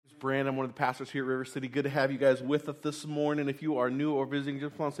Brand. I'm one of the pastors here at River City. Good to have you guys with us this morning. If you are new or visiting,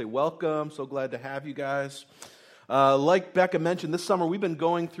 just want to say welcome. So glad to have you guys. Like Becca mentioned, this summer we've been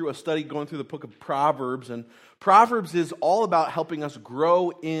going through a study, going through the book of Proverbs. And Proverbs is all about helping us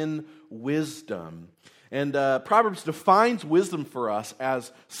grow in wisdom. And Proverbs defines wisdom for us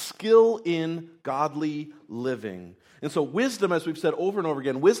as skill in godly living. And so wisdom, as we've said over and over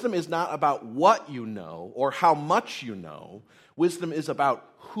again, wisdom is not about what you know or how much you know. Wisdom is about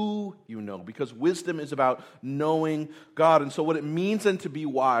who you know, because wisdom is about knowing God. And so what it means then to be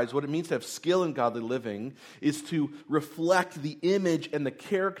wise, what it means to have skill in godly living, is to reflect the image and the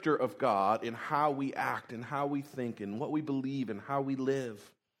character of God in how we act and how we think and what we believe and how we live.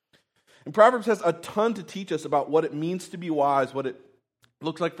 And Proverbs has a ton to teach us about what it means to be wise, what it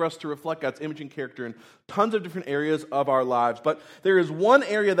looks like for us to reflect God's image and character in tons of different areas of our lives. But there is one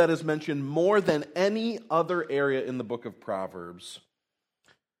area that is mentioned more than any other area in the book of Proverbs.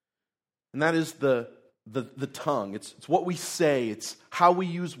 And that is the tongue. It's what we say. It's how we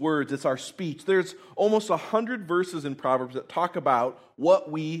use words. It's our speech. There's almost 100 verses in Proverbs that talk about what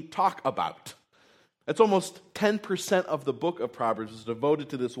we talk about. That's almost 10% of the book of Proverbs is devoted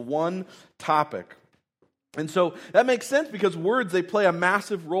to this one topic. And so that makes sense because words, they play a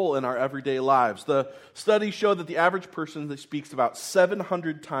massive role in our everyday lives. The studies show that the average person speaks about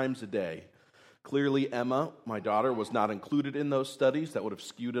 700 times a day. Clearly, Emma, my daughter, was not included in those studies. That would have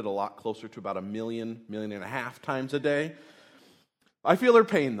skewed it a lot closer to about 1.5 million times a day. I feel her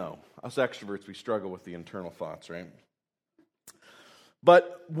pain, though. Us extroverts, we struggle with the internal thoughts, right?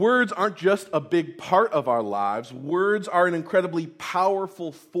 But words aren't just a big part of our lives. Words are an incredibly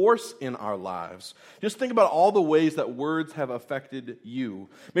powerful force in our lives. Just think about all the ways that words have affected you.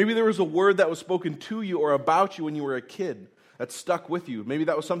 Maybe there was a word that was spoken to you or about you when you were a kid that stuck with you. Maybe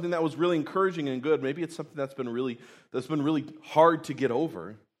that was something that was really encouraging and good. Maybe it's something that's been really hard to get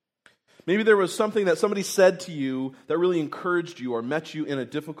over. Maybe there was something that somebody said to you that really encouraged you or met you in a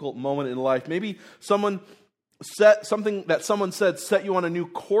difficult moment in life. Maybe something that someone said set you on a new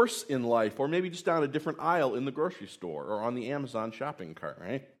course in life, or maybe just down a different aisle in the grocery store or on the Amazon shopping cart,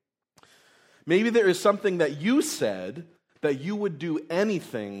 right? Maybe there is something that you said that you would do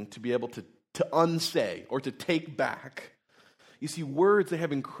anything to be able to unsay or to take back. You see, words, they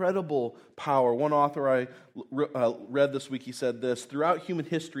have incredible power. One author I read this week, he said this: throughout human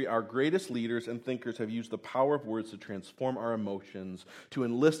history, our greatest leaders and thinkers have used the power of words to transform our emotions, to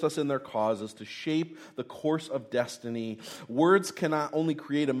enlist us in their causes, to shape the course of destiny. Words cannot only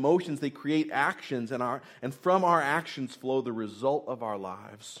create emotions, they create actions, and from our actions flow the result of our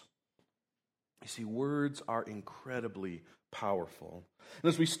lives. You see, words are incredibly powerful. And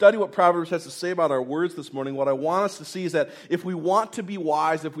as we study what Proverbs has to say about our words this morning, what I want us to see is that if we want to be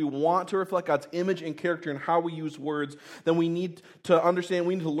wise, if we want to reflect God's image and character in how we use words, then we need to understand,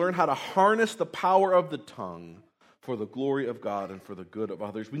 we need to learn how to harness the power of the tongue for the glory of God and for the good of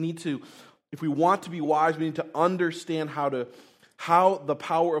others. We need to, if we want to be wise, we need to understand how the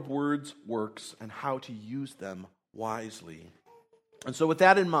power of words works and how to use them wisely. And so with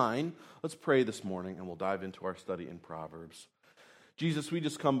that in mind, let's pray this morning and we'll dive into our study in Proverbs. Jesus, we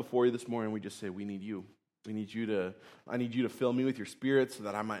just come before you this morning. We just say, we need you. I need you to fill me with your Spirit so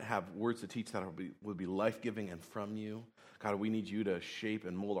that I might have words to teach that would be life-giving and from you. God, we need you to shape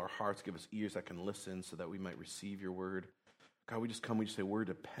and mold our hearts, give us ears that can listen so that we might receive your word. God, we just say we're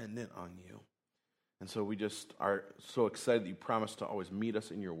dependent on you. And so we just are so excited that you promise to always meet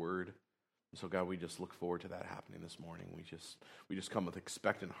us in your word. And so, God, we just look forward to that happening this morning. We just come with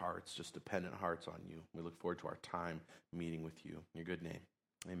expectant hearts, just dependent hearts on you. We look forward to our time meeting with you. In your good name,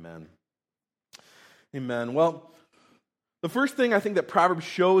 amen. Amen. Well, the first thing I think that Proverbs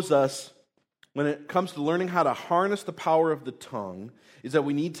shows us when it comes to learning how to harness the power of the tongue is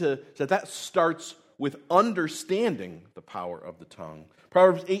that that starts with understanding the power of the tongue.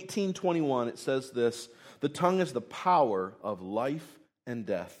 Proverbs 18:21, it says this: the tongue is the power of life and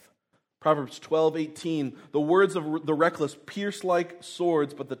death. Proverbs 12:18, the words of the reckless pierce like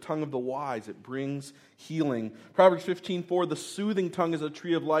swords, but the tongue of the wise, it brings healing. Proverbs 15:4, the soothing tongue is a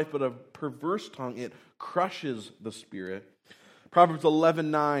tree of life, but a perverse tongue, it crushes the spirit. Proverbs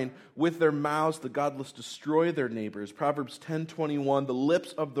 11:9, with their mouths the godless destroy their neighbors. Proverbs 10:21, the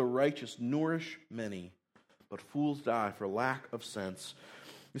lips of the righteous nourish many, but fools die for lack of sense.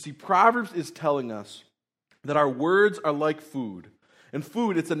 You see, Proverbs is telling us that our words are like food. And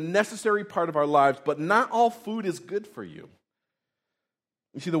food, it's a necessary part of our lives, but not all food is good for you.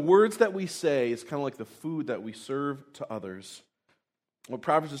 You see, the words that we say is kind of like the food that we serve to others. What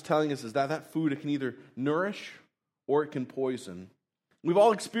Proverbs is telling us is that food, it can either nourish or it can poison. We've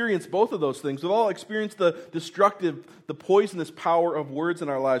all experienced both of those things. We've all experienced the destructive, the poisonous power of words in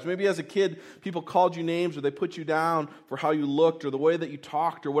our lives. Maybe as a kid, people called you names or they put you down for how you looked or the way that you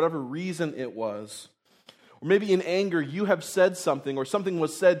talked or whatever reason it was. Or maybe in anger, you have said something or something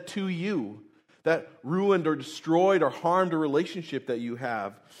was said to you that ruined or destroyed or harmed a relationship that you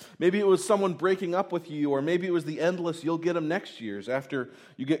have. Maybe it was someone breaking up with you, or maybe it was the endless "you'll get them next years" after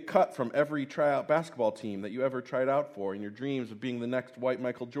you get cut from every tryout basketball team that you ever tried out for, and your dreams of being the next white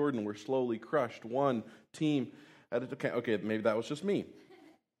Michael Jordan were slowly crushed one team at a time. Okay, maybe that was just me.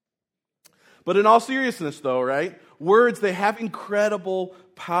 But in all seriousness though, right? Words, they have incredible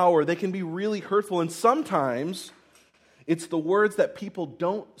power. They can be really hurtful, and sometimes it's the words that people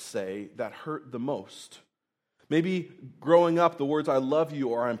don't say that hurt the most. Maybe growing up, the words "I love you"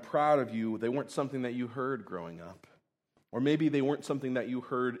 or "I'm proud of you," they weren't something that you heard growing up. Or maybe they weren't something that you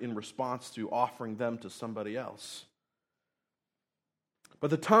heard in response to offering them to somebody else. But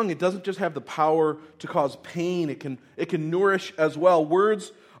the tongue, it doesn't just have the power to cause pain, it can nourish as well.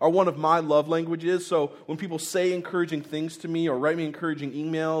 Words are one of my love languages, so when people say encouraging things to me or write me encouraging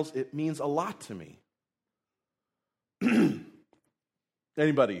emails, it means a lot to me.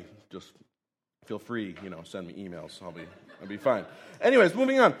 Anybody, just feel free, send me emails. I'll be fine. Anyways,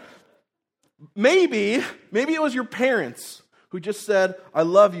 moving on. Maybe it was your parents who just said, "I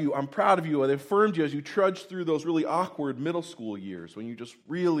love you, I'm proud of you," or they affirmed you as you trudged through those really awkward middle school years when you just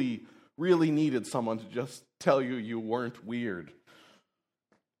really, really needed someone to just tell you you weren't weird.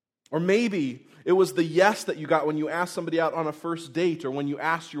 Or maybe it was the yes that you got when you asked somebody out on a first date or when you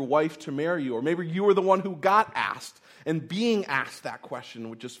asked your wife to marry you. Or maybe you were the one who got asked, and being asked that question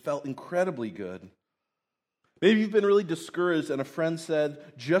which just felt incredibly good. Maybe you've been really discouraged and a friend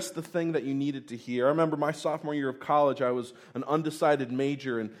said just the thing that you needed to hear. I remember my sophomore year of college, I was an undecided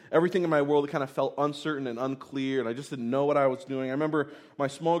major, and everything in my world kind of felt uncertain and unclear, and I just didn't know what I was doing. I remember my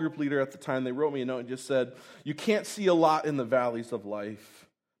small group leader at the time, they wrote me a note and just said, "You can't see a lot in the valleys of life,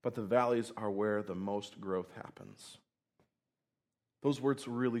 but the valleys are where the most growth happens." Those words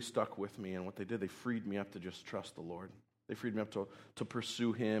really stuck with me, and what they did, they freed me up to just trust the Lord. They freed me up to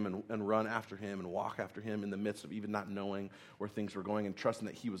pursue Him and run after Him and walk after Him in the midst of even not knowing where things were going and trusting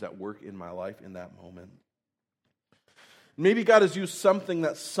that He was at work in my life in that moment. Maybe God has used something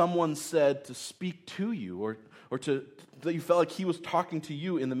that someone said to speak to you or that you felt like He was talking to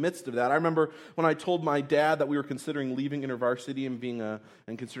you in the midst of that. I remember when I told my dad that we were considering leaving InterVarsity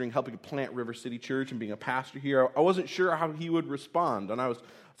and considering helping plant River City Church and being a pastor here. I wasn't sure how he would respond, and I was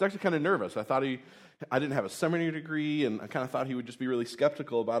actually kind of nervous. I didn't have a seminary degree, and I kind of thought he would just be really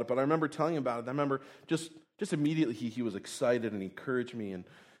skeptical about it. But I remember telling him about it. I remember just immediately he was excited and he encouraged me, and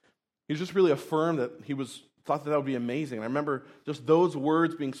he was just really affirmed that he thought that would be amazing. And I remember just those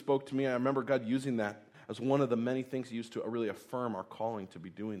words being spoke to me. I remember God using that as one of the many things He used to really affirm our calling to be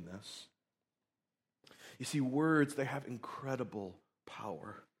doing this. You see, words, they have incredible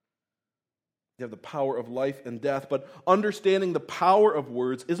power. They have the power of life and death, but understanding the power of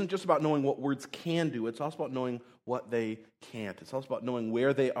words isn't just about knowing what words can do, it's also about knowing what they can't. It's also about knowing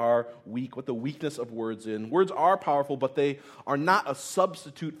where they are weak, what the weakness of words is. Words are powerful, but they are not a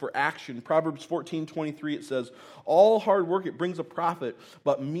substitute for action. Proverbs 14:23, it says, "All hard work, it brings a profit,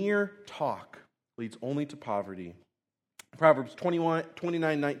 but mere talk leads only to poverty." Proverbs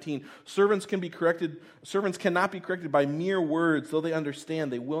 29:19, servants cannot be corrected by mere words, though they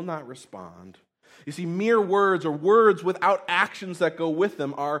understand, they will not respond. You see, mere words or words without actions that go with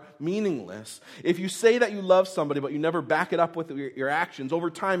them are meaningless. If you say that you love somebody, but you never back it up with your actions,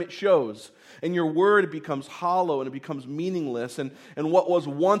 over time it shows. And your word, it becomes hollow and it becomes meaningless. And what was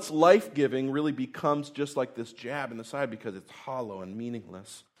once life-giving really becomes just like this jab in the side because it's hollow and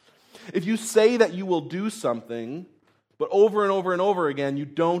meaningless. If you say that you will do something, but over and over and over again you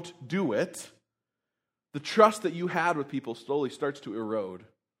don't do it, the trust that you had with people slowly starts to erode.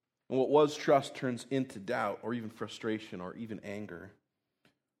 And what was trust turns into doubt or even frustration or even anger.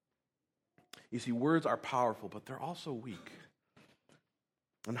 You see, words are powerful, but they're also weak.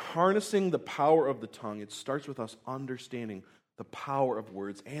 And harnessing the power of the tongue, it starts with us understanding the power of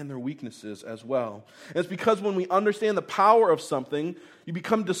words and their weaknesses as well. And it's because when we understand the power of something, you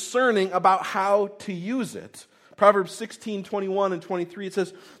become discerning about how to use it. Proverbs 16:21 and 23, it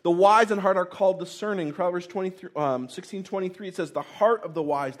says, "The wise in heart are called discerning." Proverbs 16:23, it says, "The heart of the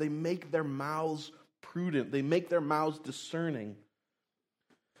wise, they make their mouths prudent." They make their mouths discerning.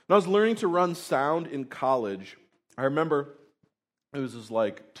 When I was learning to run sound in college, I remember it was just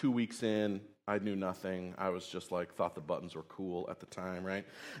like 2 weeks in, I knew nothing. I was just thought the buttons were cool at the time, right?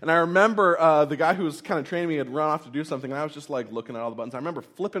 And I remember the guy who was kind of training me had run off to do something, and I was just looking at all the buttons. I remember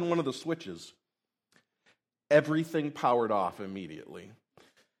flipping one of the switches. everything powered off immediately.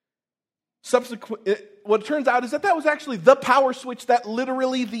 What it turns out is that was actually the power switch that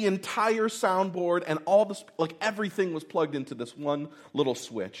literally the entire soundboard and all the, everything was plugged into this one little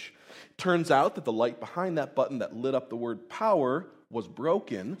switch. Turns out that the light behind that button that lit up the word power was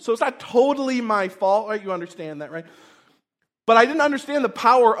broken. So it's not totally my fault, right? You understand that, right? But I didn't understand the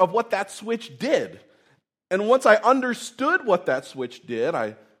power of what that switch did. And once I understood what that switch did,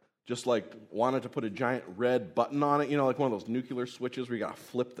 I just wanted to put a giant red button on it, like one of those nuclear switches where you got to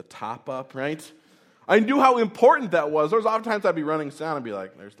flip the top up, right? I knew how important that was. There was oftentimes I'd be running sound and be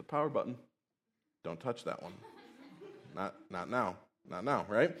like, there's the power button. Don't touch that one. Not now,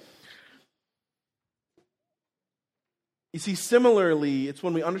 right? You see, similarly, it's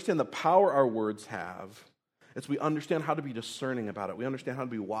when we understand the power our words have, it's we understand how to be discerning about it. We understand how to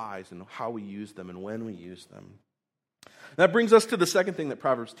be wise in how we use them and when we use them. That brings us to the second thing that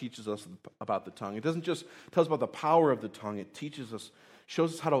Proverbs teaches us about the tongue. It doesn't just tell us about the power of the tongue. It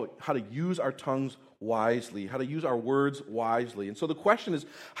shows us how to use our tongues wisely, how to use our words wisely. And so the question is,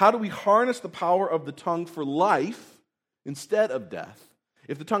 how do we harness the power of the tongue for life instead of death?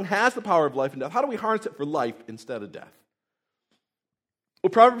 If the tongue has the power of life and death, how do we harness it for life instead of death? Well,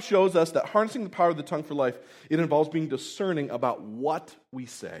 Proverbs shows us that harnessing the power of the tongue for life, it involves being discerning about what we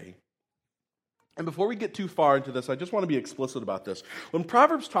say. And before we get too far into this, I just want to be explicit about this. When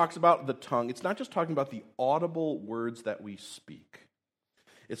Proverbs talks about the tongue, it's not just talking about the audible words that we speak.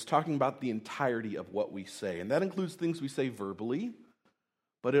 It's talking about the entirety of what we say. And that includes things we say verbally,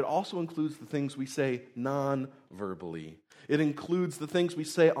 but it also includes the things we say non-verbally. It includes the things we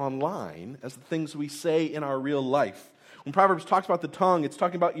say online as the things we say in our real life. When Proverbs talks about the tongue, it's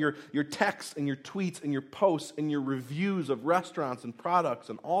talking about your texts and your tweets and your posts and your reviews of restaurants and products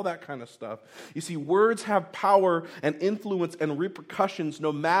and all that kind of stuff. You see, words have power and influence and repercussions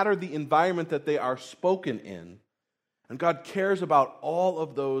no matter the environment that they are spoken in. And God cares about all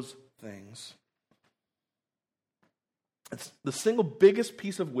of those things. It's the single biggest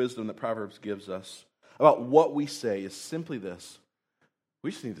piece of wisdom that Proverbs gives us about what we say is simply this: we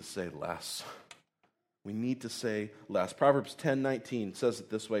just need to say less. We need to say less. Proverbs 10:19 says it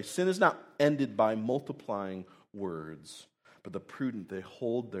this way: sin is not ended by multiplying words, but the prudent, they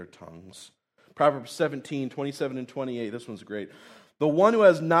hold their tongues. Proverbs 17:27 and 28, this one's great. The one who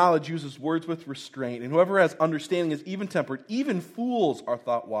has knowledge uses words with restraint, and whoever has understanding is even-tempered. Even fools are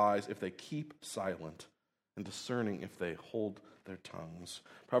thought wise if they keep silent, and discerning if they hold their tongues.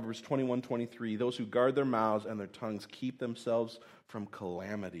 Proverbs 21:23, those who guard their mouths and their tongues keep themselves from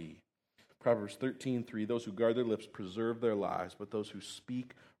calamity. Proverbs 13:3, those who guard their lips preserve their lives, but those who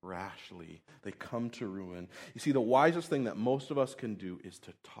speak rashly, they come to ruin. You see, the wisest thing that most of us can do is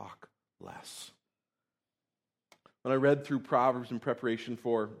to talk less. When I read through Proverbs in preparation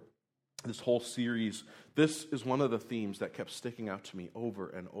for this whole series, this is one of the themes that kept sticking out to me over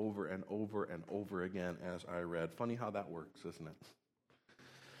and over and over and over again as I read. Funny how that works, isn't it?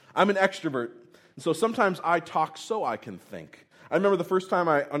 I'm an extrovert, and so sometimes I talk so I can think. I remember the first time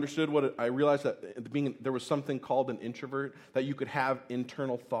I understood I realized that there was something called an introvert, that you could have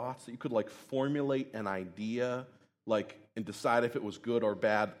internal thoughts, that you could formulate an idea, and decide if it was good or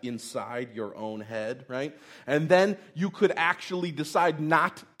bad inside your own head, right? And then you could actually decide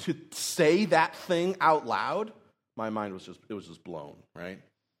not to say that thing out loud. My mind was just blown, right?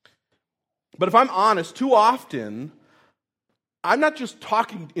 But if I'm honest, too often, I'm not just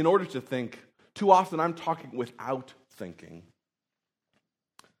talking in order to think. Too often, I'm talking without thinking.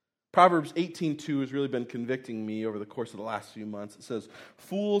 Proverbs 18:2 has really been convicting me over the course of the last few months. It says,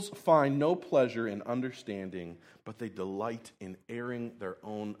 fools find no pleasure in understanding, but they delight in airing their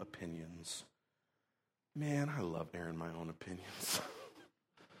own opinions. Man, I love airing my own opinions.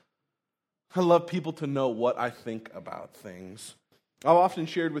 I love people to know what I think about things. I've often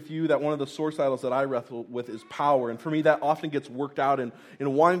shared with you that one of the source idols that I wrestle with is power. And for me, that often gets worked out in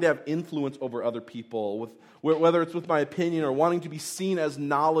wanting to have influence over other people, whether it's with my opinion or wanting to be seen as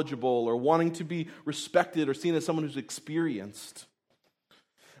knowledgeable or wanting to be respected or seen as someone who's experienced.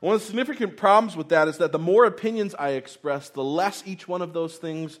 And one of the significant problems with that is that the more opinions I express, the less each one of those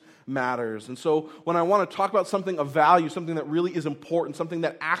things matters. And so when I want to talk about something of value, something that really is important, something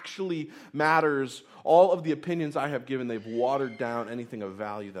that actually matters, all of the opinions I have given, they've watered down anything of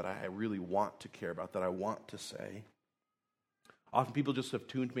value that I really want to care about, that I want to say. Often people just have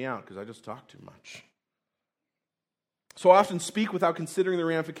tuned me out because I just talk too much. So I often speak without considering the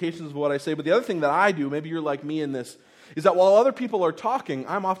ramifications of what I say. But the other thing that I do, maybe you're like me in this, is that while other people are talking,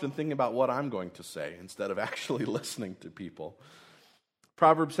 I'm often thinking about what I'm going to say instead of actually listening to people.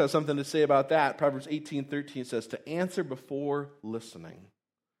 Proverbs has something to say about that. Proverbs 18:13 says, to answer before listening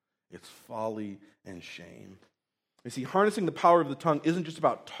It's folly and shame. You see, harnessing the power of the tongue isn't just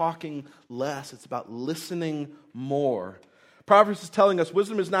about talking less, it's about listening more. Proverbs is telling us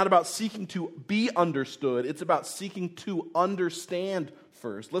wisdom is not about seeking to be understood, it's about seeking to understand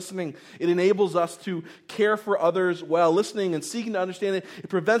first. Listening, it enables us to care for others well. Listening and seeking to understand it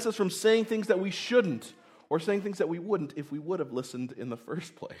prevents us from saying things that we shouldn't, or saying things that we wouldn't if we would have listened in the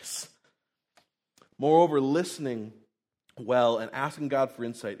first place. Moreover, listening well and asking God for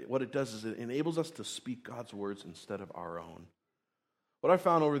insight, what it does is it enables us to speak God's words instead of our own. What I've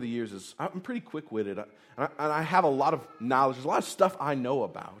found over the years is I'm pretty quick-witted, and I have a lot of knowledge. There's a lot of stuff I know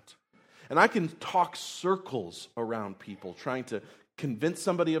about. And I can talk circles around people, trying to convince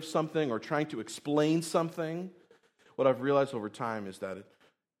somebody of something or trying to explain something. What I've realized over time is that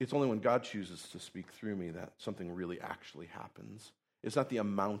it's only when God chooses to speak through me that something really actually happens. It's not the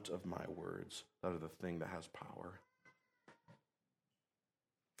amount of my words that are the thing that has power.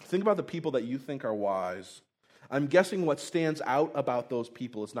 Think about the people that you think are wise. I'm guessing what stands out about those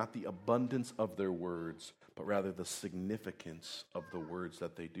people is not the abundance of their words, but rather the significance of the words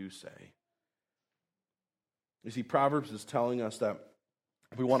that they do say. You see, Proverbs is telling us that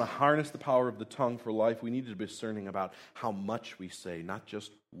if we want to harness the power of the tongue for life, we need to be discerning about how much we say, not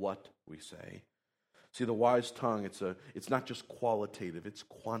just what we say. See, the wise tongue, it's not just qualitative, it's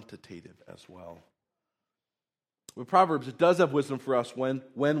quantitative as well. With Proverbs, it does have wisdom for us when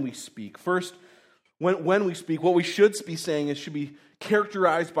we speak. First, when we speak, what we should be saying is should be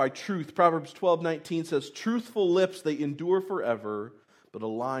characterized by truth. Proverbs 12:19 says, "Truthful lips, they endure forever, but a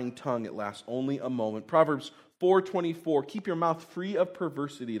lying tongue, it lasts only a moment." Proverbs 4:24, "Keep your mouth free of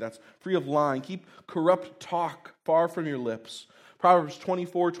perversity," that's free of lying. "Keep corrupt talk far from your lips." Proverbs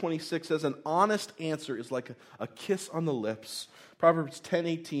 24:26 says, "An honest answer is like a kiss on the lips." Proverbs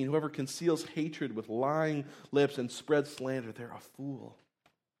 10:18, "Whoever conceals hatred with lying lips and spreads slander, they're a fool."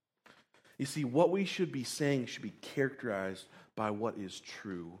 You see, what we should be saying should be characterized by what is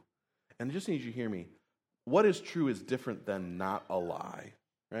true. And I just need you to hear me. What is true is different than not a lie,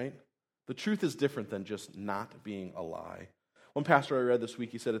 right? The truth is different than just not being a lie. One pastor I read this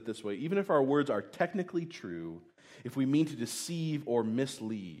week, he said it this way: even if our words are technically true, if we mean to deceive or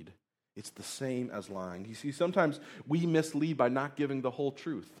mislead, it's the same as lying. You see, sometimes we mislead by not giving the whole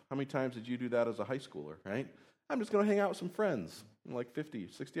truth. How many times did you do that as a high schooler, right? I'm just going to hang out with some friends, like 50,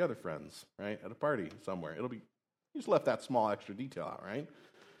 60 other friends, right, at a party somewhere. You just left that small extra detail out, right?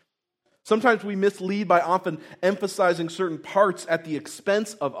 Sometimes we mislead by often emphasizing certain parts at the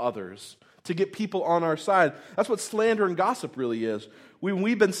expense of others to get people on our side. That's what slander and gossip really is. When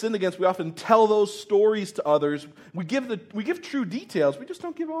we've been sinned against, we often tell those stories to others. We give true details. We just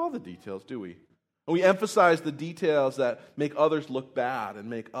don't give all the details, do we? And we emphasize the details that make others look bad and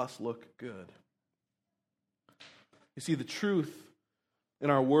make us look good. You see, the truth in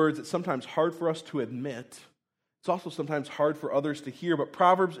our words, it's sometimes hard for us to admit. It's also sometimes hard for others to hear. But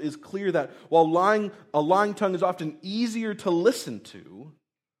Proverbs is clear that while a lying tongue is often easier to listen to,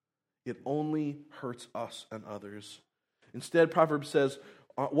 it only hurts us and others. Instead, Proverbs says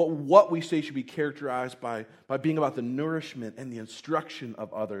what we say should be characterized by being about the nourishment and the instruction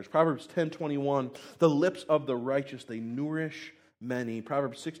of others. Proverbs 10:21, "The lips of the righteous, they nourish many."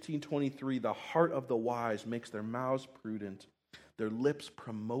 Proverbs 16:23, "The heart of the wise makes their mouths prudent. Their lips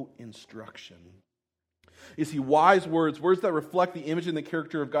promote instruction." You see, wise words that reflect the image and the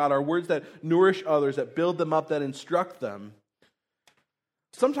character of God, are words that nourish others, that build them up, that instruct them.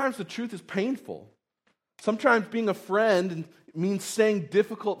 Sometimes the truth is painful. Sometimes being a friend means saying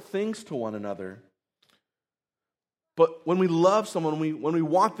difficult things to one another. But when we love someone, when we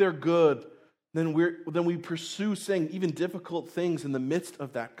want their good, then we pursue saying even difficult things in the midst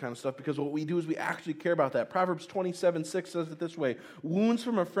of that kind of stuff, because what we do is we actually care about that. Proverbs 27:6 says it this way: "Wounds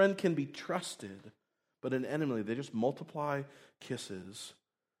from a friend can be trusted, but an enemy, they just multiply kisses."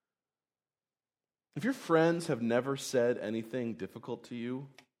 If your friends have never said anything difficult to you,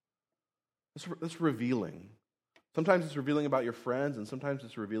 that's revealing. Sometimes it's revealing about your friends, and sometimes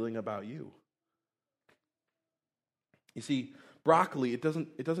it's revealing about you. You see, broccoli, it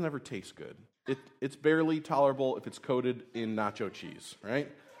doesn't ever taste good. It's barely tolerable if it's coated in nacho cheese, right?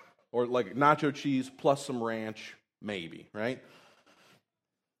 Or like nacho cheese plus some ranch, maybe, right?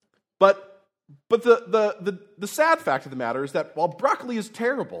 But the sad fact of the matter is that while broccoli is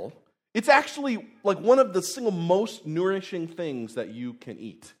terrible, it's actually like one of the single most nourishing things that you can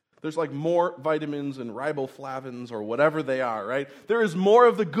eat. There's like more vitamins and riboflavins or whatever they are, right? There is more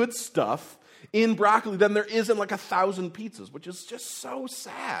of the good stuff in broccoli than there is in like 1,000 pizzas, which is just so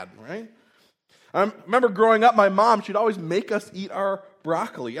sad, right? I remember growing up, my mom, she'd always make us eat our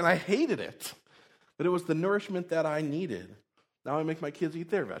broccoli, and I hated it. But it was the nourishment that I needed. Now I make my kids eat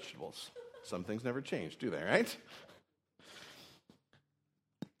their vegetables. Some things never change, do they, right?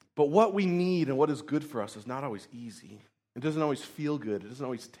 But what we need and what is good for us is not always easy. It doesn't always feel good. It doesn't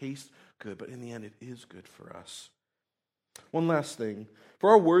always taste good, but in the end, it is good for us. One last thing. For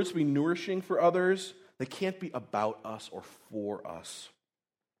our words to be nourishing for others, they can't be about us or for us.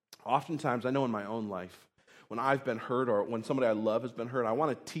 Oftentimes, I know in my own life, when I've been hurt or when somebody I love has been hurt, I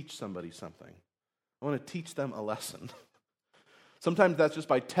want to teach somebody something. I want to teach them a lesson. Sometimes that's just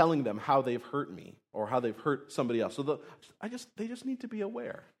by telling them how they've hurt me or how they've hurt somebody else. So they just need to be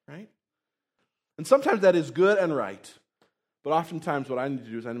aware, right? And sometimes that is good and right. But oftentimes what I need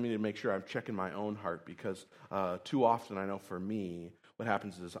to do is I need to make sure I'm checking my own heart, because too often I know for me what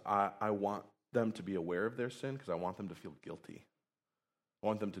happens is I want them to be aware of their sin because I want them to feel guilty. I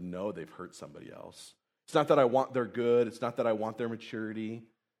want them to know they've hurt somebody else. It's not that I want their good. It's not that I want their maturity.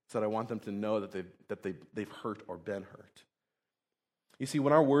 It's that I want them to know that they've hurt or been hurt. You see,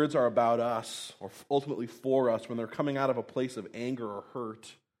 when our words are about us, or ultimately for us, when they're coming out of a place of anger or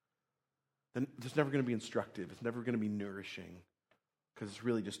hurt, then it's never going to be instructive. It's never going to be nourishing, because it's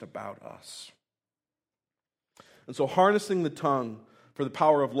really just about us. And so harnessing the tongue for the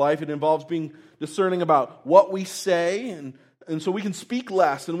power of life, it involves being discerning about what we say, and so we can speak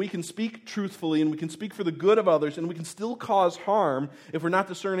less, and we can speak truthfully, and we can speak for the good of others, and we can still cause harm if we're not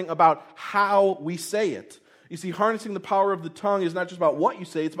discerning about how we say it. You see, harnessing the power of the tongue is not just about what you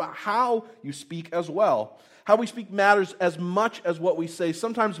say, it's about how you speak as well. How we speak matters as much as what we say,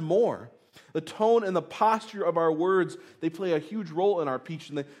 sometimes more. The tone and the posture of our words, they play a huge role in our speech,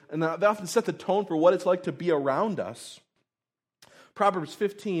 and they often set the tone for what it's like to be around us. Proverbs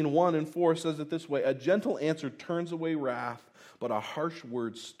 15:1-4 says it this way: a gentle answer turns away wrath, but a harsh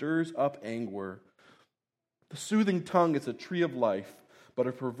word stirs up anger. The soothing tongue is a tree of life, but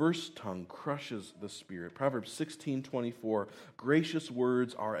a perverse tongue crushes the spirit. Proverbs 16:24, gracious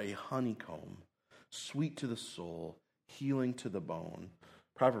words are a honeycomb, sweet to the soul, healing to the bone.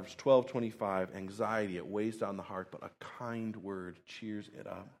 Proverbs 12:25, anxiety, it weighs down the heart, but a kind word cheers it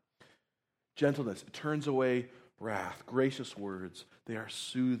up. Gentleness, it turns away wrath. Gracious words, they are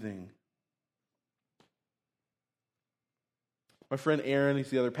soothing. My friend Aaron, he's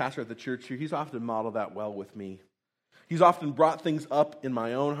the other pastor at the church here, he's often modeled that well with me. He's often brought things up in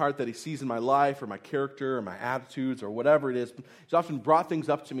my own heart that he sees in my life or my character or my attitudes or whatever it is. He's often brought things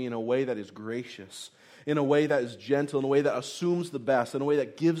up to me in a way that is gracious, in a way that is gentle, in a way that assumes the best, in a way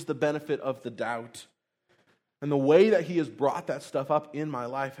that gives the benefit of the doubt. And the way that he has brought that stuff up in my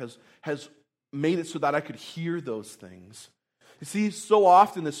life has made it so that I could hear those things. You see, so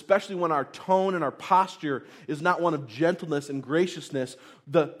often, especially when our tone and our posture is not one of gentleness and graciousness,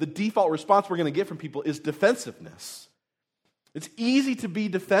 the default response we're going to get from people is defensiveness. It's easy to be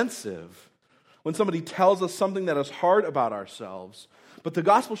defensive when somebody tells us something that is hard about ourselves. But the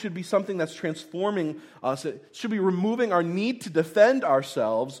gospel should be something that's transforming us. It should be removing our need to defend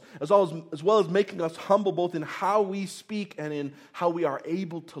ourselves, as well as making us humble both in how we speak and in how we are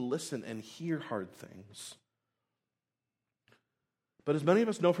able to listen and hear hard things. But as many of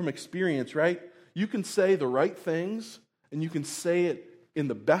us know from experience, right? You can say the right things, and you can say it in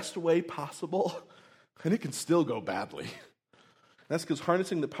the best way possible, and it can still go badly. That's because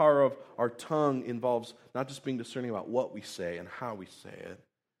harnessing the power of our tongue involves not just being discerning about what we say and how we say it.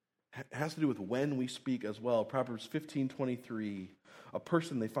 It has to do with when we speak as well. Proverbs 15:23, a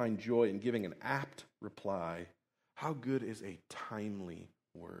person they find joy in giving an apt reply. How good is a timely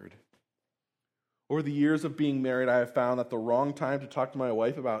word? Over the years of being married, I have found that the wrong time to talk to my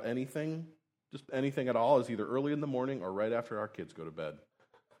wife about anything, just anything at all, is either early in the morning or right after our kids go to bed.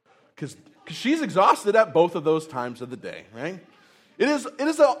 Because she's exhausted at both of those times of the day, right? It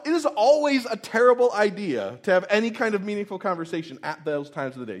is always a terrible idea to have any kind of meaningful conversation at those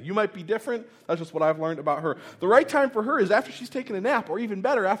times of the day. You might be different. That's just what I've learned about her. The right time for her is after she's taken a nap, or even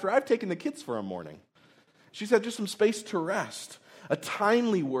better, after I've taken the kids for a morning. She's had just some space to rest. A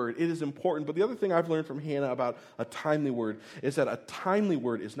timely word, it is important. But the other thing I've learned from Hannah about a timely word is that a timely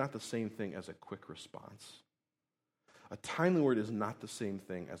word is not the same thing as a quick response. A timely word is not the same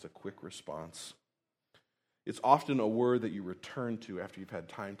thing as a quick response. It's often a word that you return to after you've had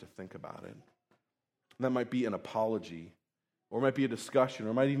time to think about it. And that might be an apology, or it might be a discussion,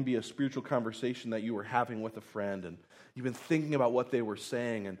 or it might even be a spiritual conversation that you were having with a friend, and you've been thinking about what they were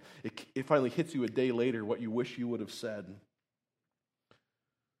saying, and it finally hits you a day later what you wish you would have said.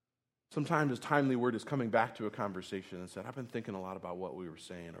 Sometimes a timely word is coming back to a conversation and said, I've been thinking a lot about what we were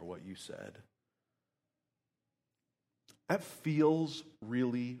saying or what you said. That feels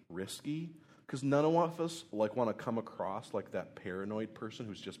really risky, because none of us want to come across like that paranoid person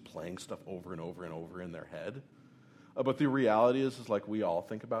who's just playing stuff over and over and over in their head. But the reality is like we all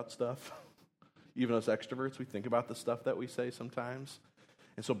think about stuff. Even as extroverts, we think about the stuff that we say sometimes.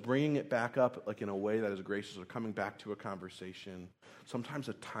 And so bringing it back up like in a way that is gracious or coming back to a conversation, sometimes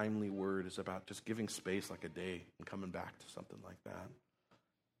a timely word is about just giving space like a day and coming back to something like that.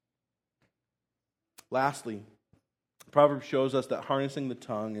 Lastly, Proverbs shows us that harnessing the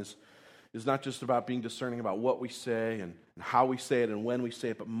tongue is not just about being discerning about what we say and how we say it and when we say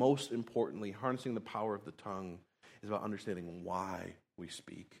it, but most importantly, harnessing the power of the tongue is about understanding why we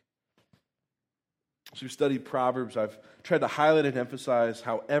speak. As we've studied Proverbs, I've tried to highlight and emphasize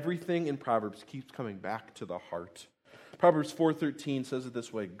how everything in Proverbs keeps coming back to the heart. Proverbs 4:13 says it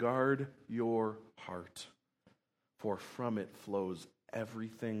this way, "Guard your heart, for from it flows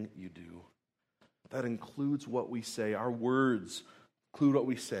everything you do." That includes what we say. Our words include what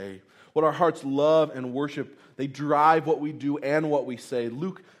we say. What our hearts love and worship, they drive what we do and what we say.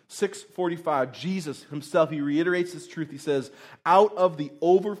 Luke 6:45, Jesus himself, he reiterates this truth. He says, "Out of the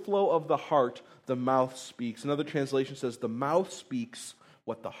overflow of the heart, the mouth speaks." Another translation says, "The mouth speaks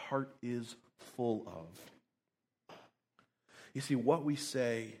what the heart is full of." You see, what we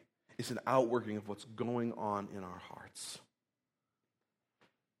say is an outworking of what's going on in our hearts.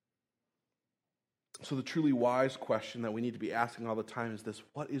 So the truly wise question that we need to be asking all the time is this: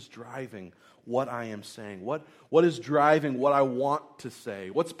 what is driving what I am saying? What is driving what I want to say?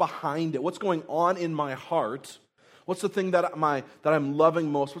 What's behind it? What's going on in my heart? What's the thing that I'm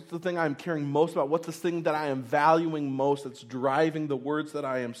loving most? What's the thing I'm caring most about? What's the thing that I am valuing most that's driving the words that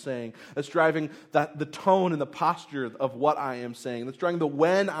I am saying? That's driving the tone and the posture of what I am saying. That's driving the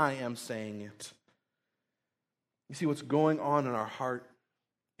when I am saying it. You see, what's going on in our heart,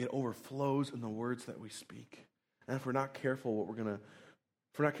 it overflows in the words that we speak. And if we're not careful,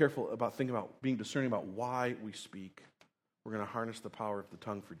 if we're not careful about thinking about being discerning about why we speak, we're going to harness the power of the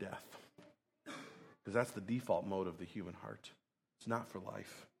tongue for death. Because that's the default mode of the human heart. It's not for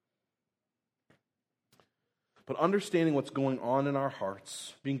life. But understanding what's going on in our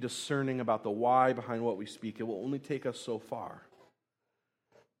hearts, being discerning about the why behind what we speak, it will only take us so far.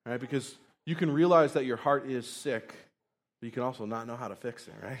 Right? Because you can realize that your heart is sick, but you can also not know how to fix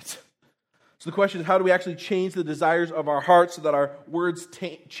it, right? So the question is, how do we actually change the desires of our hearts so that our words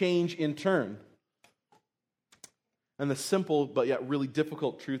change in turn? And the simple but yet really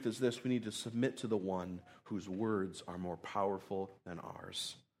difficult truth is this: we need to submit to the one whose words are more powerful than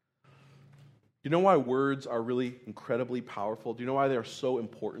ours. Do you know why words are really incredibly powerful? Do you know why they are so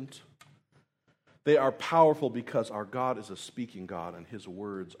important? They are powerful because our God is a speaking God, and his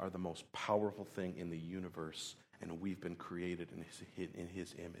words are the most powerful thing in the universe, and we've been created in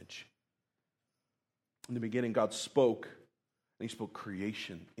his image. In the beginning, God spoke, and he spoke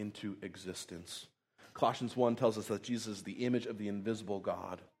creation into existence. Colossians 1 tells us that Jesus is the image of the invisible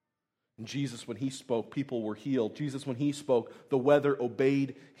God. And Jesus, when he spoke, people were healed. Jesus, when he spoke, the weather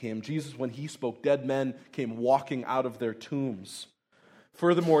obeyed him. Jesus, when he spoke, dead men came walking out of their tombs.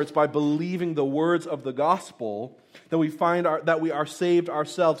 Furthermore, it's by believing the words of the gospel that we find that we are saved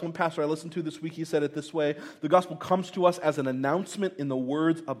ourselves. One pastor I listened to this week, he said it this way: the gospel comes to us as an announcement in the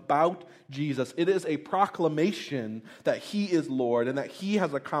words about Jesus. It is a proclamation that he is Lord and that he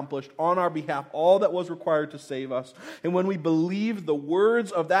has accomplished on our behalf all that was required to save us. And when we believe the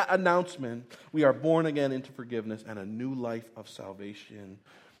words of that announcement, we are born again into forgiveness and a new life of salvation.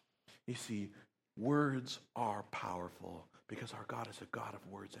 You see, words are powerful, because our God is a God of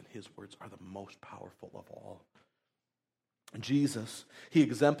words, and his words are the most powerful of all. Jesus, he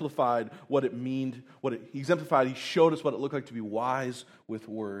exemplified what it meant. He showed us what it looked like to be wise with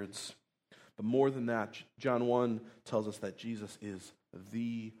words. But more than that, John 1 tells us that Jesus is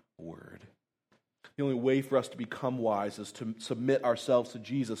the Word. The only way for us to become wise is to submit ourselves to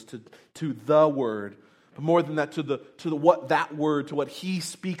Jesus, to the Word. But more than that, to what he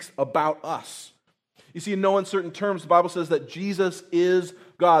speaks about us. You see, in no uncertain terms, the Bible says that Jesus is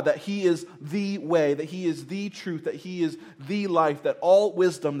God, that he is the way, that he is the truth, that he is the life, that all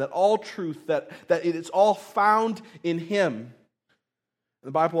wisdom, that all truth, that it is all found in him. And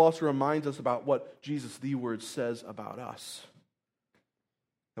the Bible also reminds us about what Jesus, the Word, says about us.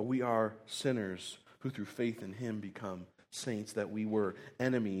 That we are sinners who through faith in him become saints, that we were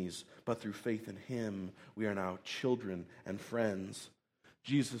enemies, but through faith in him we are now children and friends.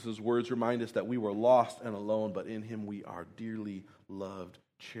 Jesus' words remind us that we were lost and alone, but in him we are dearly loved,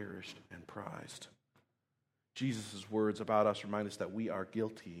 cherished, and prized. Jesus' words about us remind us that we are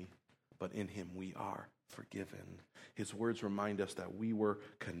guilty, but in him we are forgiven. His words remind us that we were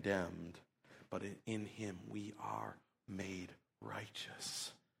condemned, but in him we are made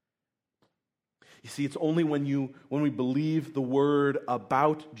righteous. You see, it's only when we believe the word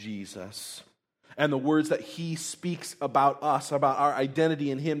about Jesus and the words that he speaks about us, about our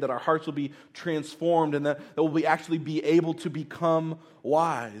identity in him, that our hearts will be transformed and that we'll actually be able to become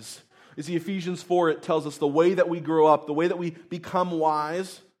wise. You see, Ephesians 4, it tells us the way that we grow up, the way that we become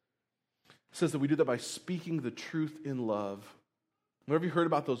wise, says that we do that by speaking the truth in love. Whenever you heard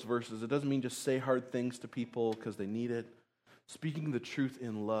about those verses, it doesn't mean just say hard things to people because they need it. Speaking the truth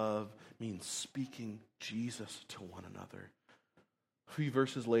in love means speaking Jesus to one another. A few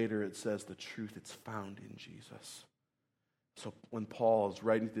verses later, it says the truth, it's found in Jesus. So when Paul is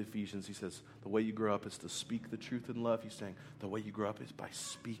writing to the Ephesians, he says, the way you grow up is to speak the truth in love. He's saying the way you grow up is by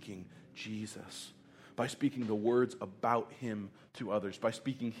speaking Jesus, by speaking the words about him to others, by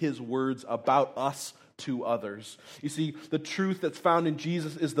speaking his words about us to others. You see, the truth that's found in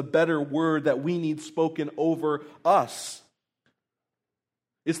Jesus is the better word that we need spoken over us.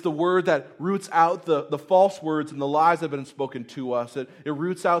 It's the word that roots out the false words and the lies that have been spoken to us. It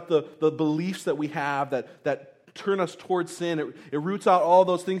roots out the beliefs that we have that turn us towards sin. It roots out all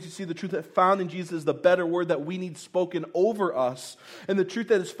those things. You see, the truth that found in Jesus is the better word that we need spoken over us. And the truth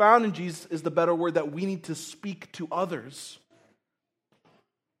that is found in Jesus is the better word that we need to speak to others.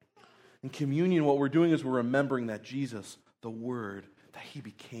 In communion, what we're doing is we're remembering that Jesus, the Word, that he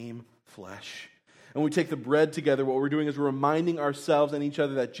became flesh. And when we take the bread together, what we're doing is we're reminding ourselves and each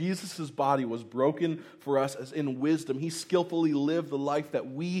other that Jesus' body was broken for us as in wisdom. He skillfully lived the life that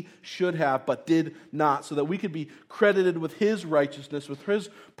we should have but did not, so that we could be credited with his righteousness, with his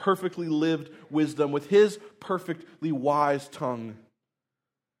perfectly lived wisdom, with his perfectly wise tongue.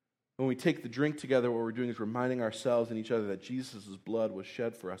 When we take the drink together, what we're doing is reminding ourselves and each other that Jesus' blood was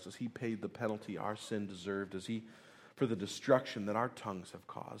shed for us as he paid the penalty our sin deserved, as he for the destruction that our tongues have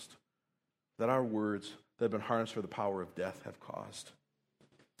caused, that our words that have been harnessed for the power of death have caused.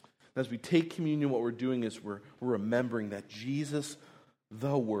 As we take communion, what we're doing is we're remembering that Jesus,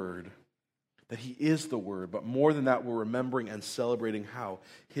 the Word, that he is the Word, but more than that, we're remembering and celebrating how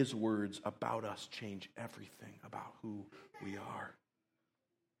his words about us change everything about who we are.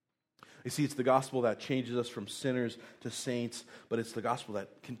 You see, it's the gospel that changes us from sinners to saints, but it's the gospel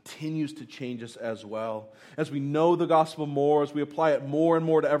that continues to change us as well. As we know the gospel more, as we apply it more and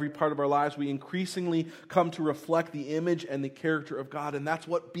more to every part of our lives, we increasingly come to reflect the image and the character of God, and that's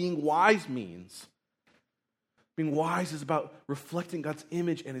what being wise means. Being wise is about reflecting God's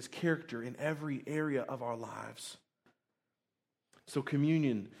image and his character in every area of our lives. So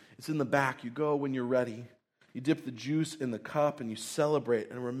communion, it's in the back. You go when you're ready. You dip the juice in the cup and you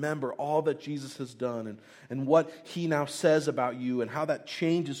celebrate and remember all that Jesus has done and what he now says about you and how that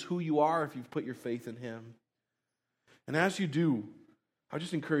changes who you are if you've put your faith in him. And as you do, I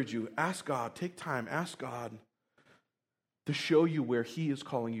just encourage you, ask God, take time, ask God to show you where he is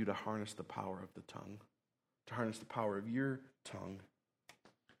calling you to harness the power of the tongue, to harness the power of your tongue.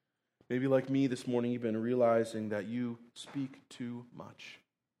 Maybe like me this morning, you've been realizing that you speak too much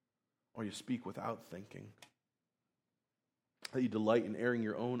or you speak without thinking. That you delight in airing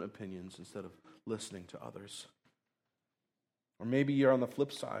your own opinions instead of listening to others. Or maybe you're on the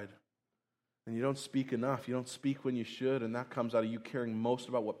flip side and you don't speak enough. You don't speak when you should, and that comes out of you caring most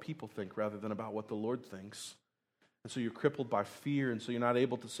about what people think rather than about what the Lord thinks. And so you're crippled by fear, and so you're not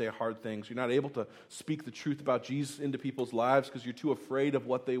able to say hard things. You're not able to speak the truth about Jesus into people's lives because you're too afraid of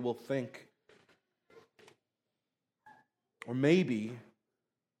what they will think. Or maybe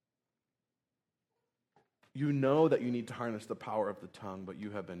you know that you need to harness the power of the tongue, but you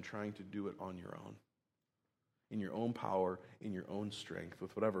have been trying to do it on your own. In your own power, in your own strength,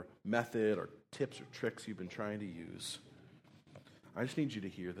 with whatever method or tips or tricks you've been trying to use. I just need you to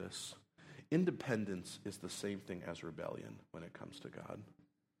hear this. Independence is the same thing as rebellion when it comes to God.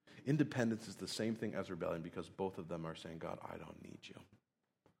 Independence is the same thing as rebellion because both of them are saying, God, I don't need you.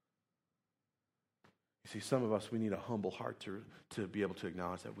 You see, some of us, we need a humble heart to be able to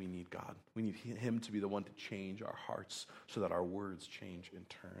acknowledge that we need God. We need him to be the one to change our hearts so that our words change in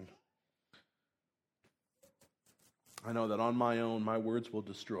turn. I know that on my own, my words will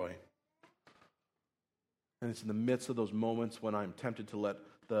destroy. And it's in the midst of those moments when I'm tempted to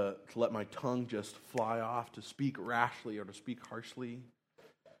let my tongue just fly off, to speak rashly or to speak harshly.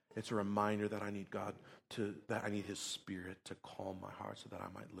 It's a reminder that I need God that I need his Spirit to calm my heart so that I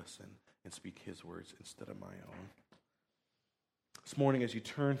might listen and speak his words instead of my own. This morning, as you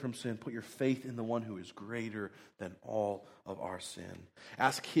turn from sin, put your faith in the one who is greater than all of our sin.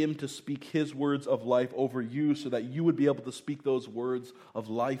 Ask him to speak his words of life over you so that you would be able to speak those words of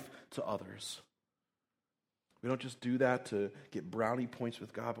life to others. We don't just do that to get brownie points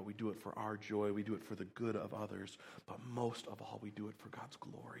with God, but we do it for our joy. We do it for the good of others. But most of all, we do it for God's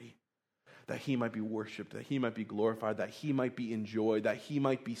glory. that he might be worshiped, that he might be glorified, that he might be enjoyed, that he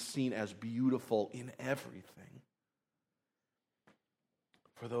might be seen as beautiful in everything.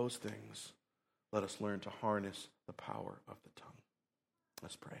 For those things, let us learn to harness the power of the tongue.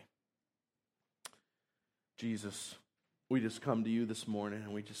 Let's pray. Jesus, we just come to you this morning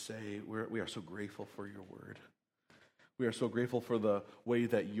and we just say we are so grateful for your word. We are so grateful for the way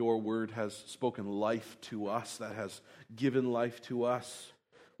that your word has spoken life to us, that has given life to us.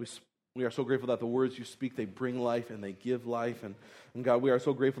 We are so grateful that the words you speak, they bring life and they give life. And God, we are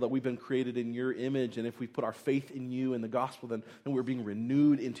so grateful that we've been created in your image. And if we put our faith in you and the gospel, then we're being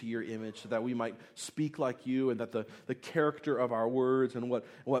renewed into your image so that we might speak like you, and that the character of our words and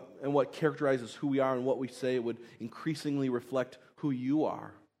what characterizes who we are and what we say would increasingly reflect who you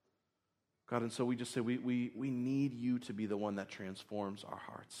are. God, and so we just say we need you to be the one that transforms our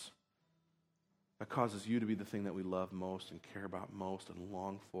hearts, that causes you to be the thing that we love most and care about most and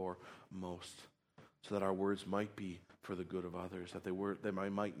long for most, so that our words might be for the good of others, that they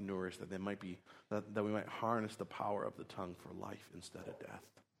might nourish, that we might harness the power of the tongue for life instead of death.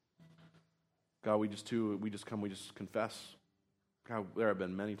 God, we just confess. God, there have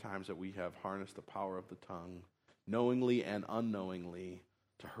been many times that we have harnessed the power of the tongue, knowingly and unknowingly,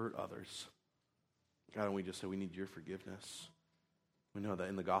 to hurt others. God, and we just say we need your forgiveness. We know that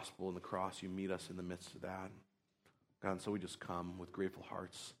in the gospel and the cross, you meet us in the midst of that. God, and so we just come with grateful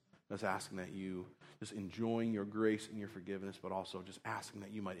hearts, just asking that you, just enjoying your grace and your forgiveness, but also just asking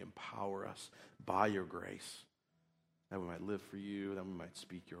that you might empower us by your grace, that we might live for you, that we might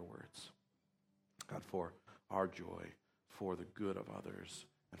speak your words. God, for our joy, for the good of others,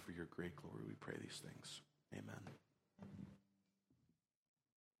 and for your great glory, we pray these things. Amen.